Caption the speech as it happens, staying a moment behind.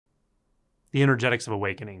the energetics of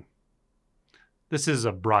awakening. This is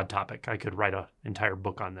a broad topic. I could write an entire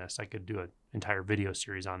book on this. I could do an entire video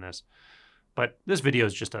series on this. But this video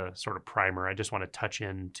is just a sort of primer. I just want to touch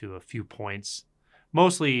into a few points,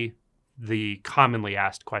 mostly the commonly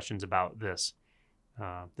asked questions about this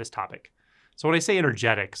topic. So when I say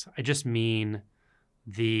energetics, I just mean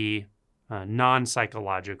the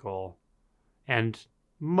non-psychological and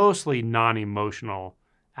mostly non-emotional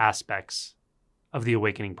aspects of the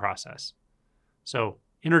awakening process. So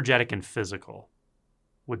energetic and physical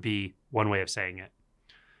would be one way of saying it.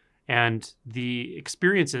 And the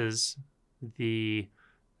experiences, the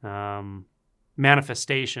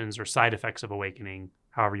manifestations or side effects of awakening,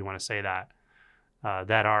 however you want to say that,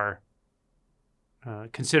 that are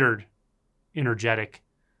considered energetic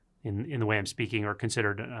in the way I'm speaking, or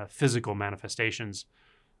considered physical manifestations,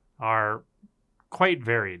 are quite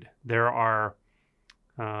varied. There are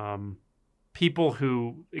people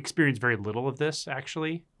who experience very little of this,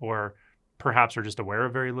 actually, or perhaps are just aware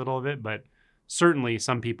of very little of it, but certainly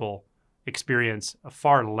some people experience a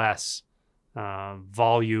far less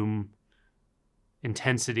volume,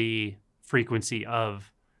 intensity, frequency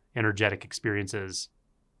of energetic experiences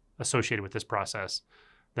associated with this process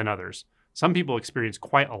than others. Some people experience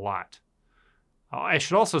quite a lot. I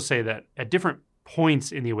should also say that at different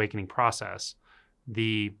points in the awakening process,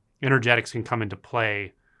 the energetics can come into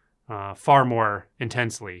play far more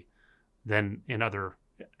intensely than in other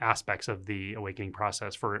aspects of the awakening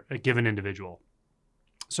process for a given individual.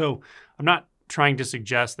 So I'm not trying to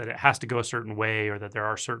suggest that it has to go a certain way, or that there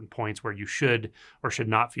are certain points where you should or should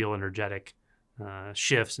not feel energetic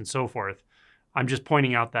shifts and so forth. I'm just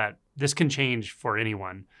pointing out that this can change for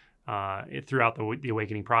anyone throughout the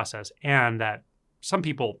awakening process, and that some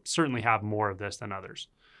people certainly have more of this than others.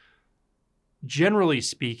 Generally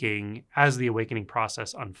speaking, as the awakening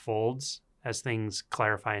process unfolds, as things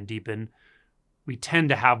clarify and deepen, we tend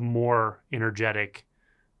to have more energetic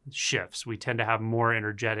shifts. We tend to have more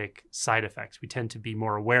energetic side effects. We tend to be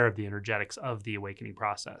more aware of the energetics of the awakening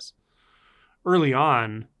process. Early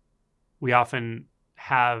on, we often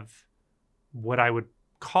have what I would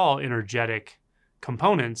call energetic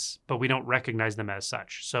components, but we don't recognize them as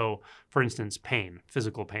such. So, for instance, pain,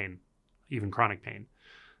 physical pain, even chronic pain.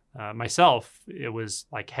 Myself, it was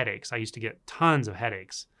like headaches. I used to get tons of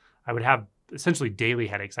headaches. I would have essentially daily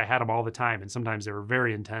headaches. I had them all the time, and sometimes they were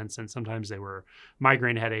very intense, and sometimes they were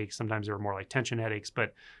migraine headaches. Sometimes they were more like tension headaches,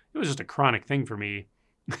 but it was just a chronic thing for me.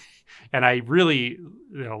 And I really,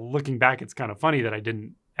 looking back, it's kind of funny that I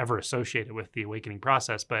didn't ever associate it with the awakening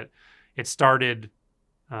process, but it started,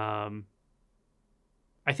 I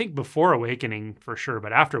think before awakening for sure,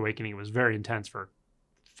 but after awakening, it was very intense for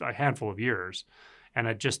a handful of years. And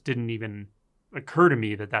it just didn't even occur to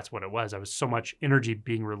me that that's what it was. I was so much energy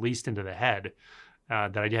being released into the head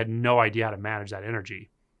that I had no idea how to manage that energy.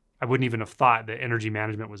 I wouldn't even have thought that energy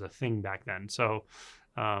management was a thing back then. So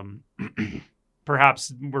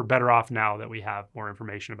perhaps we're better off now that we have more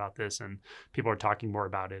information about this and people are talking more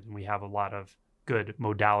about it, and we have a lot of good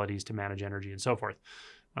modalities to manage energy and so forth.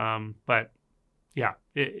 But yeah,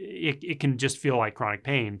 it can just feel like chronic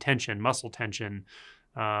pain, tension, muscle tension,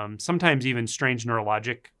 sometimes even strange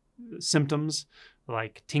neurologic symptoms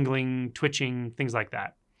like tingling, twitching, things like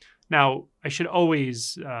that. Now, I should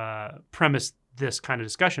always premise this kind of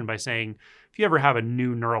discussion by saying, if you ever have a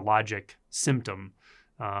new neurologic symptom,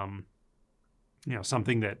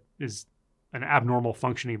 something that is an abnormal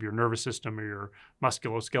functioning of your nervous system or your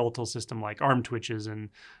musculoskeletal system, like arm twitches and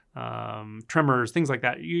tremors, things like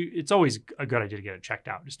that, it's always a good idea to get it checked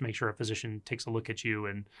out, just to make sure a physician takes a look at you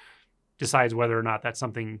and decides whether or not that's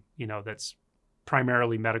something, that's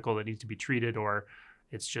primarily medical that needs to be treated, or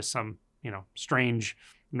it's just some, strange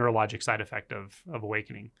neurologic side effect of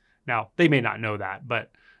awakening. Now, they may not know that,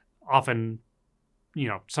 but often,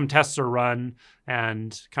 some tests are run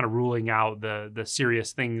and kind of ruling out the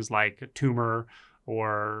serious things like a tumor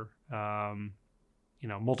or,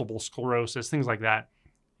 multiple sclerosis, things like that,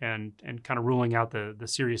 and kind of ruling out the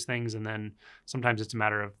serious things. And then sometimes it's a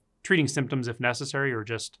matter of treating symptoms if necessary, or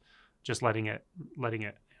just letting it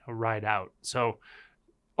ride out. So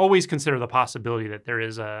always consider the possibility that there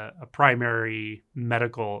is a primary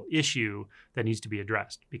medical issue that needs to be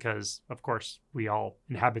addressed, because of course we all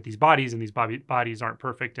inhabit these bodies, and these bodies aren't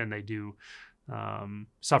perfect, and they do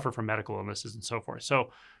suffer from medical illnesses and so forth.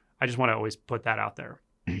 So I just want to always put that out there.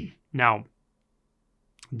 Now,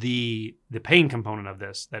 the pain component of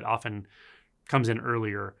this that often comes in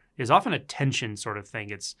earlier is often a tension sort of thing.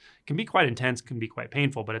 It can be quite intense, can be quite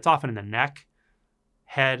painful, but it's often in the neck,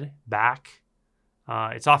 head, back.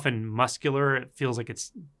 It's often muscular. It feels like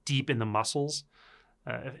it's deep in the muscles.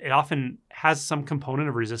 It often has some component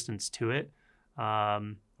of resistance to it.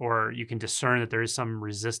 or you can discern that there is some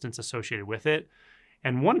resistance associated with it.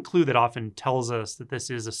 And one clue that often tells us that this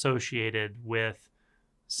is associated with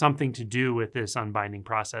something to do with this unbinding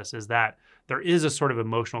process is that there is a sort of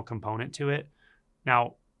emotional component to it.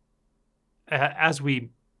 Now, as we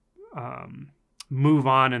move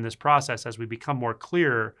on in this process, as we become more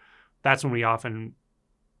clear, that's when we often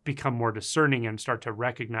become more discerning and start to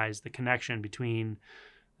recognize the connection between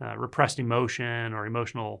repressed emotion or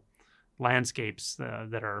emotional landscapes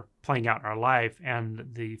that are playing out in our life and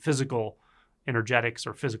the physical energetics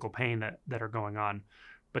or physical pain that are going on.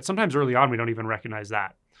 But sometimes early on, we don't even recognize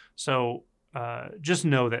that. So just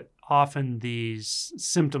know that often these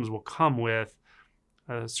symptoms will come with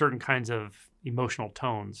certain kinds of emotional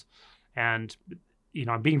tones. And,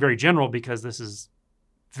 I'm being very general because this is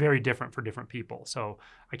very different for different people. So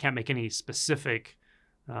I can't make any specific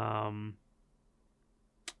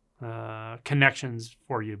connections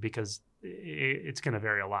for you because it's going to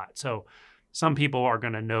vary a lot. So some people are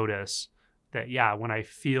going to notice that, when I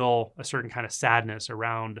feel a certain kind of sadness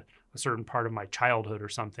around a certain part of my childhood or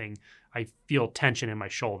something, I feel tension in my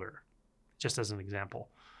shoulder, just as an example.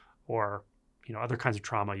 Or, other kinds of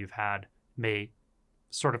trauma you've had may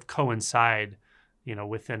sort of coincide,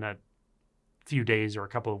 within a few days or a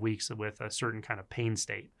couple of weeks with a certain kind of pain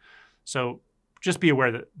state. So just be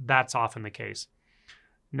aware that that's often the case.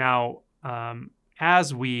 Now,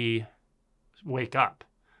 as we wake up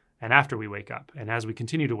and after we wake up and as we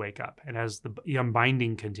continue to wake up and as the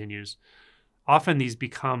unbinding continues, often these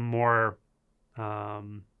become more,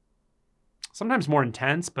 sometimes more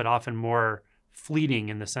intense, but often more fleeting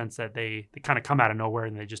in the sense that they kind of come out of nowhere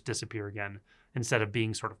and they just disappear again instead of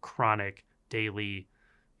being sort of chronic, daily,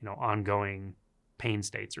 ongoing pain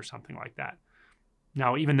states or something like that.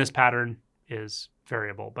 Now, even this pattern is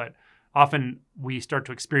variable, but often we start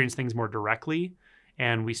to experience things more directly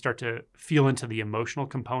and we start to feel into the emotional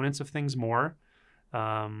components of things more.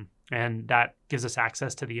 And that gives us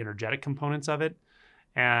access to the energetic components of it.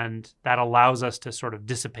 And that allows us to sort of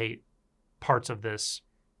dissipate parts of this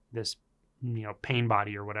pain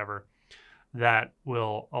body or whatever that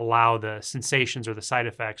will allow the sensations or the side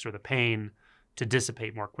effects or the pain to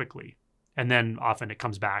dissipate more quickly. And then often it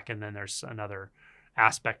comes back and then there's another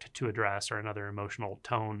aspect to address or another emotional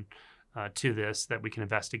tone to this that we can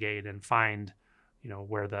investigate and find,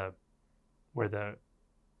 where the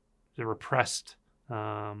repressed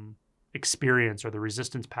experience or the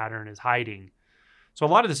resistance pattern is hiding. So a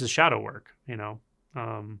lot of this is shadow work,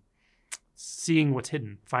 seeing what's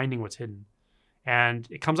hidden, finding what's hidden. And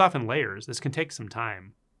it comes off in layers. This can take some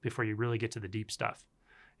time before you really get to the deep stuff.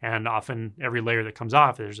 And often every layer that comes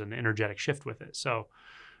off, there's an energetic shift with it. So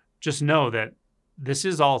just know that this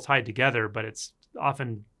is all tied together, but it's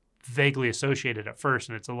often vaguely associated at first.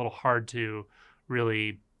 And it's a little hard to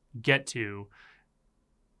really get to,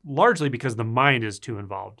 largely because the mind is too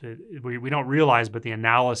involved. We don't realize, but the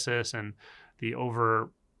analysis and the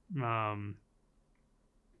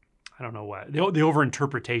the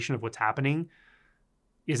over-interpretation of what's happening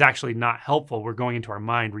is actually not helpful. We're going into our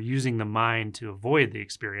mind. We're using the mind to avoid the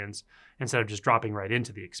experience instead of just dropping right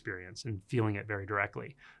into the experience and feeling it very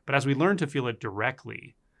directly. But as we learn to feel it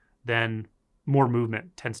directly, then more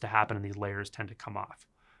movement tends to happen and these layers tend to come off.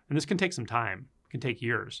 And this can take some time. It can take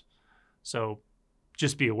years. So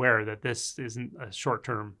just be aware that this isn't a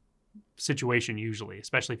short-term situation usually,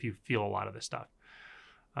 especially if you feel a lot of this stuff.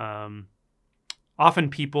 Often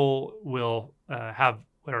people will have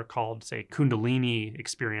what are called, say, Kundalini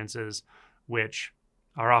experiences, which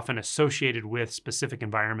are often associated with specific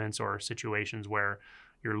environments or situations where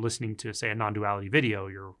you're listening to, say, a non-duality video,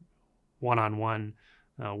 you're one-on-one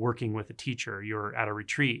working with a teacher, you're at a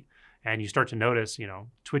retreat, and you start to notice,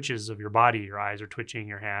 twitches of your body, your eyes are twitching,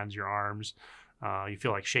 your hands, your arms, you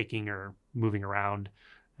feel like shaking or moving around,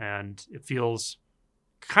 and it feels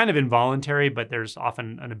kind of involuntary, but there's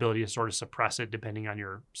often an ability to sort of suppress it depending on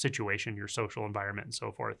your situation, your social environment, and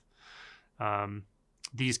so forth.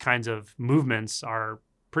 These kinds of movements are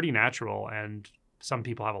pretty natural, and some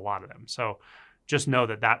people have a lot of them. So just know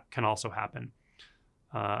that can also happen.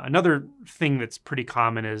 Another thing that's pretty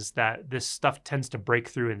common is that this stuff tends to break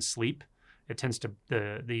through in sleep. It tends to,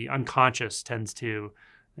 the unconscious tends to,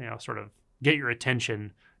 sort of get your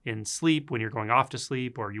attention in sleep when you're going off to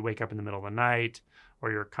sleep, or you wake up in the middle of the night,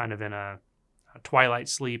 or you're kind of in a twilight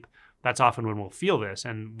sleep. That's often when we'll feel this,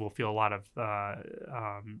 and we'll feel a lot of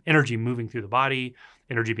energy moving through the body,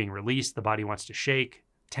 energy being released. The body wants to shake,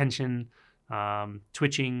 tension,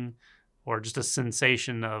 twitching, or just a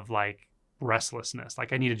sensation of like restlessness.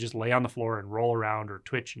 Like I need to just lay on the floor and roll around or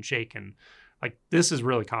twitch and shake. And like this is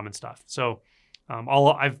really common stuff. So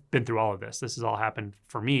I've been through all of this. This has all happened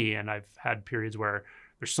for me, and I've had periods where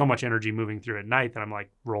there's so much energy moving through at night that I'm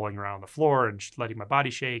like rolling around on the floor and letting my body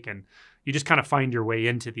shake. And you just kind of find your way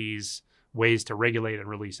into these ways to regulate and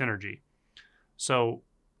release energy. So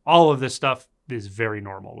all of this stuff is very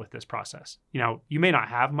normal with this process. You may not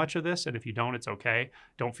have much of this, and if you don't, it's okay.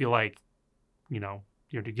 Don't feel like,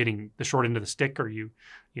 you're getting the short end of the stick, or you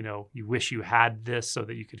wish you had this so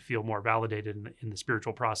that you could feel more validated in the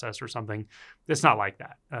spiritual process or something. It's not like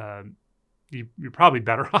that. You're probably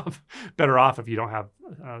better off if you don't have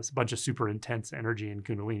a bunch of super intense energy in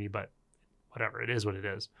Kundalini, but whatever, it is what it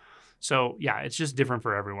is. So yeah, it's just different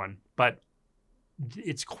for everyone, but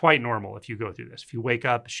it's quite normal if you go through this. If you wake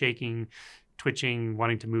up shaking, twitching,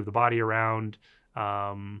 wanting to move the body around,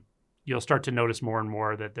 you'll start to notice more and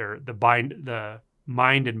more that the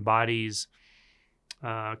mind and body's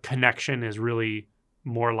connection is really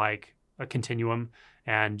more like a continuum,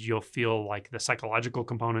 and you'll feel like the psychological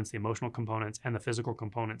components, the emotional components, and the physical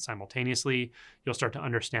components simultaneously. You'll start to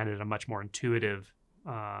understand it at a much more intuitive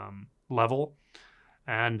level,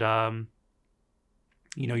 and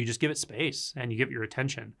you just give it space and you give it your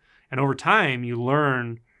attention, and over time you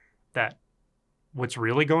learn that what's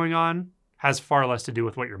really going on has far less to do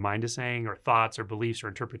with what your mind is saying, or thoughts, or beliefs, or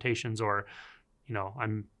interpretations, or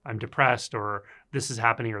I'm depressed, or this is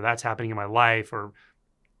happening, or that's happening in my life, or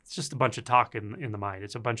it's just a bunch of talk in the mind.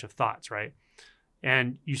 It's a bunch of thoughts, right?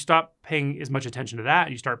 And you stop paying as much attention to that,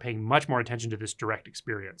 and you start paying much more attention to this direct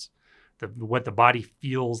experience, what the body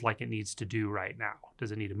feels like it needs to do right now.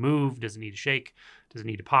 Does it need to move? Does it need to shake? Does it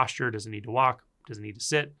need to posture? Does it need to walk? Does it need to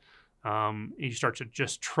sit? And you start to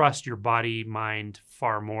just trust your body, mind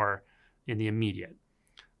far more in the immediate.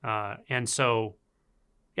 And so,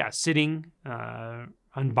 yeah, sitting,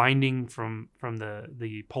 unbinding from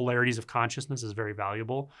the polarities of consciousness is very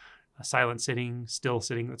valuable. Silent sitting, still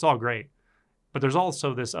sitting, it's all great. But there's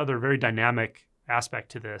also this other very dynamic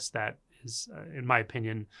aspect to this that is, in my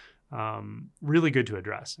opinion, really good to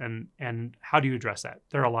address. And how do you address that?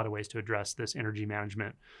 There are a lot of ways to address this energy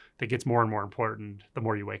management that gets more and more important the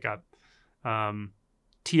more you wake up.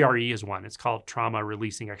 TRE is one. It's called trauma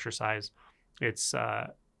releasing exercise. It's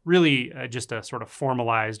really just a sort of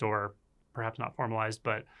formalized, or perhaps not formalized,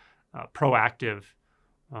 but proactive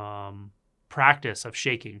practice of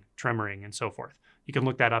shaking, tremoring, and so forth. You can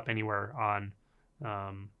look that up anywhere on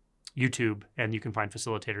YouTube, and you can find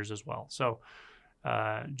facilitators as well. So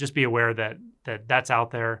just be aware that that's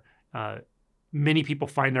out there. Many people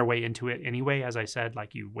find their way into it anyway. As I said,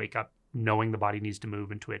 like, you wake up knowing the body needs to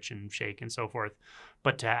move and twitch and shake and so forth.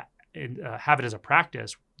 But to have it as a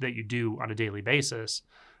practice that you do on a daily basis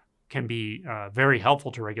can be very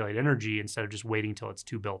helpful to regulate energy, instead of just waiting till it's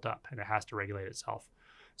too built up and it has to regulate itself.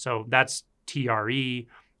 So that's TRE.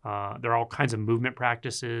 There are all kinds of movement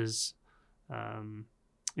practices.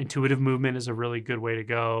 Intuitive movement is a really good way to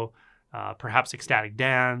go. Perhaps ecstatic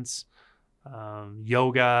dance,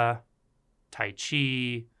 yoga, Tai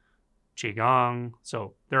Chi, Qigong.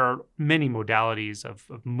 So there are many modalities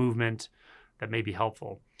of movement that may be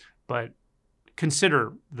helpful, but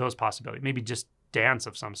consider those possibilities. Maybe just dance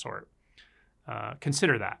of some sort.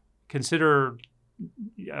 Consider that. Consider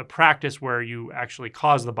a practice where you actually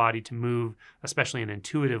cause the body to move, especially in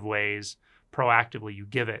intuitive ways, proactively. You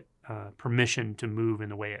give it permission to move in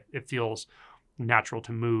the way it feels natural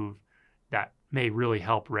to move. That may really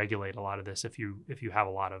help regulate a lot of this if you have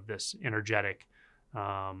a lot of this energetic,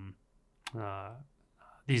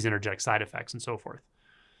 these energetic side effects and so forth.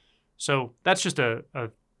 So that's just a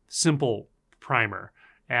simple primer.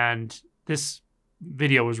 And this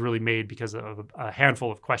video was really made because of a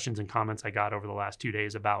handful of questions and comments I got over the last 2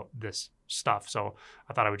 days about this stuff. So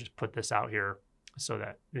I thought I would just put this out here so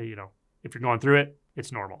that, if you're going through it,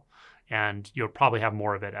 it's normal. And you'll probably have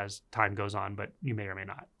more of it as time goes on, but you may or may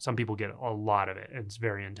not. Some people get a lot of it, and it's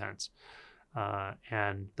very intense.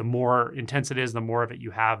 And the more intense it is, the more of it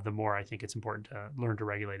you have, the more I think it's important to learn to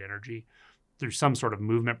regulate energy through some sort of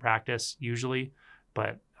movement practice usually,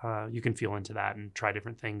 but you can feel into that and try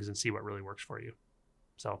different things and see what really works for you.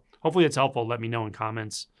 So hopefully it's helpful. Let me know in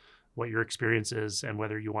comments what your experience is and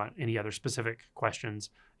whether you want any other specific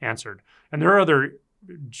questions answered. And there are other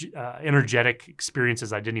energetic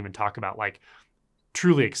experiences I didn't even talk about, like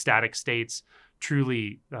truly ecstatic states,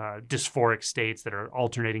 truly dysphoric states that are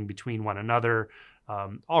alternating between one another.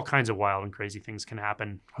 All kinds of wild and crazy things can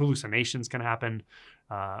happen. Hallucinations can happen.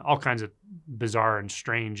 All kinds of bizarre and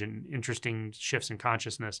strange and interesting shifts in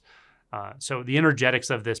consciousness. So the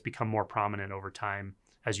energetics of this become more prominent over time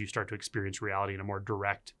as you start to experience reality in a more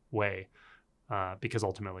direct way, because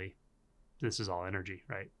ultimately this is all energy,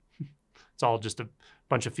 right? It's all just a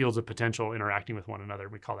bunch of fields of potential interacting with one another.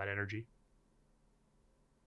 We call that energy.